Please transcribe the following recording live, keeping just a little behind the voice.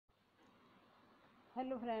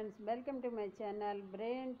Hello friends, welcome to my channel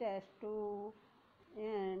BrainTest 2,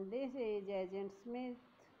 and this is Agent Smith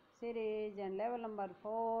series and level number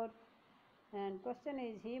 4, and question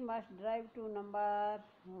is he must drive to number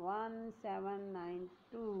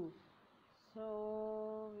 1792.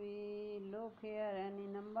 So we look here any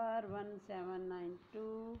number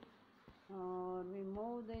 1792, or we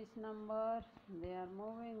move this number. They are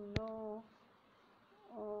moving. No.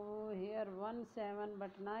 Oh, here 17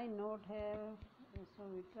 but 9 not have, so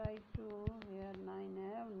we try to, here 9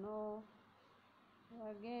 have, no.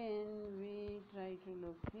 Again we try to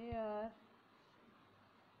look here,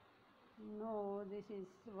 no. This is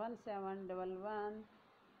 1711.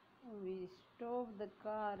 We stop the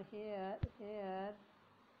car here,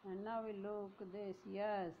 and now we look this.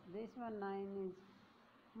 Yes, this one 9 is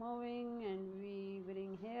moving, and we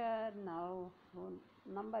bring here. Now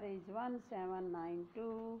number is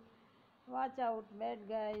 1792. Watch out, bad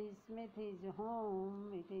guys. Smith is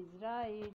home. It is right.